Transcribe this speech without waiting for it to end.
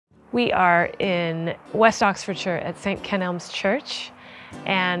We are in West Oxfordshire at St. Kenelm's Church,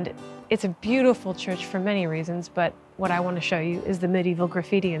 and it's a beautiful church for many reasons, but what I want to show you is the medieval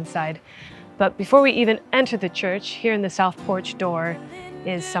graffiti inside. But before we even enter the church, here in the south porch door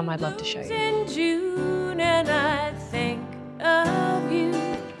is some I'd love to show you. In June, and I think of you.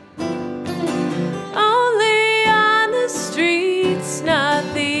 Only on the streets, not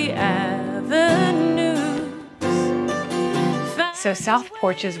the avenues. So south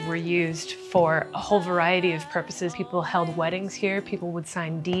porches were used for a whole variety of purposes. People held weddings here, people would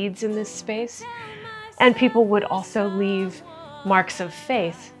sign deeds in this space, and people would also leave marks of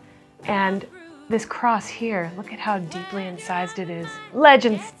faith. And this cross here, look at how deeply incised it is.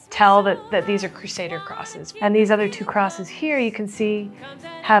 Legends tell that these are Crusader crosses. And these other two crosses here, you can see,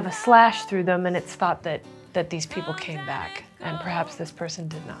 have a slash through them, and it's thought that these people came back, and perhaps this person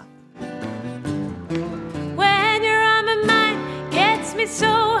did not. When you're on my mind, gets me so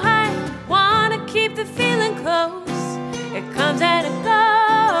high, wanna keep the feeling close. It comes and it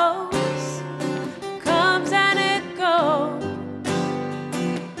goes, comes and it goes.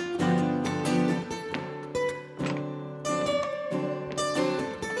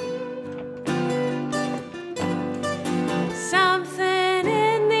 Something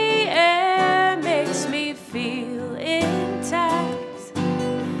in the air makes me feel intact.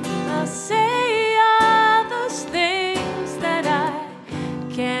 I'll say all those things that I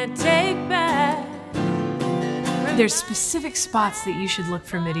can't take back. There's specific spots that you should look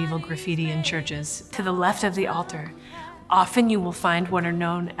for medieval graffiti in churches. To the left of the altar, often you will find what are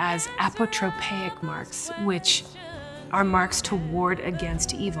known as apotropaic marks, which are marks to ward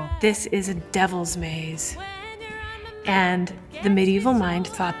against evil. This is a devil's maze. And the medieval mind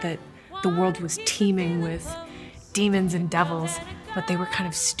thought that the world was teeming with demons and devils, but they were kind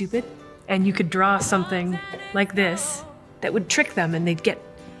of stupid. And you could draw something like this that would trick them, and they'd get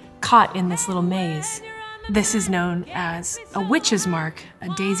caught in this little maze. This is known as a witch's mark, a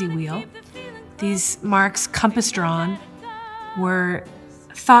daisy wheel. These marks, compass drawn, were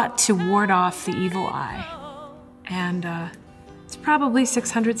thought to ward off the evil eye. And it's probably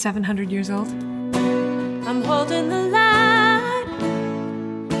 600, 700 years old. I'm holding the line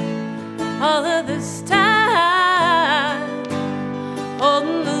all of this time,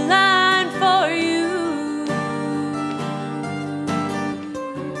 holding the line for you.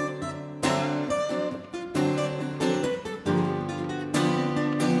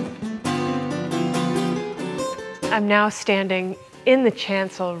 I'm now standing in the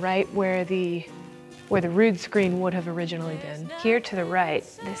chancel right where the rood screen would have originally been. Here to the right,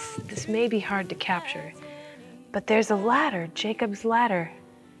 this may be hard to capture, but there's a ladder, Jacob's ladder,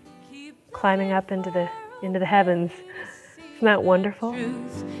 climbing up into the heavens. Isn't that wonderful?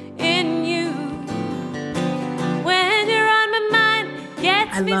 In you. When you're on my mind,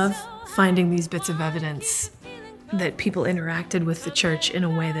 gets I love finding these bits of evidence that people interacted with the church in a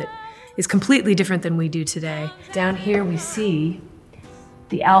way that is completely different than we do today. Down here we see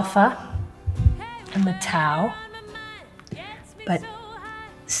the Alpha and the Tau, but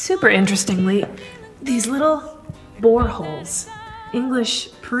super interestingly, these little boreholes.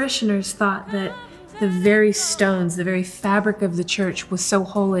 English parishioners thought that the very stones, the very fabric of the church was so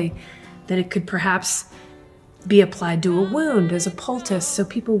holy that it could perhaps be applied to a wound as a poultice, so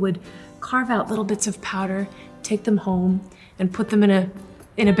people would carve out little bits of powder, take them home, and put them in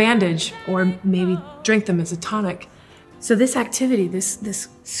a bandage, or maybe drink them as a tonic. So this activity, this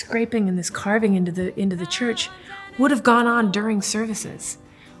scraping and this carving into the church would have gone on during services,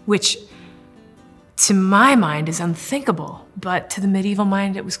 which to my mind is unthinkable, but to the medieval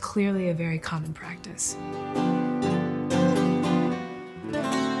mind it was clearly a very common practice.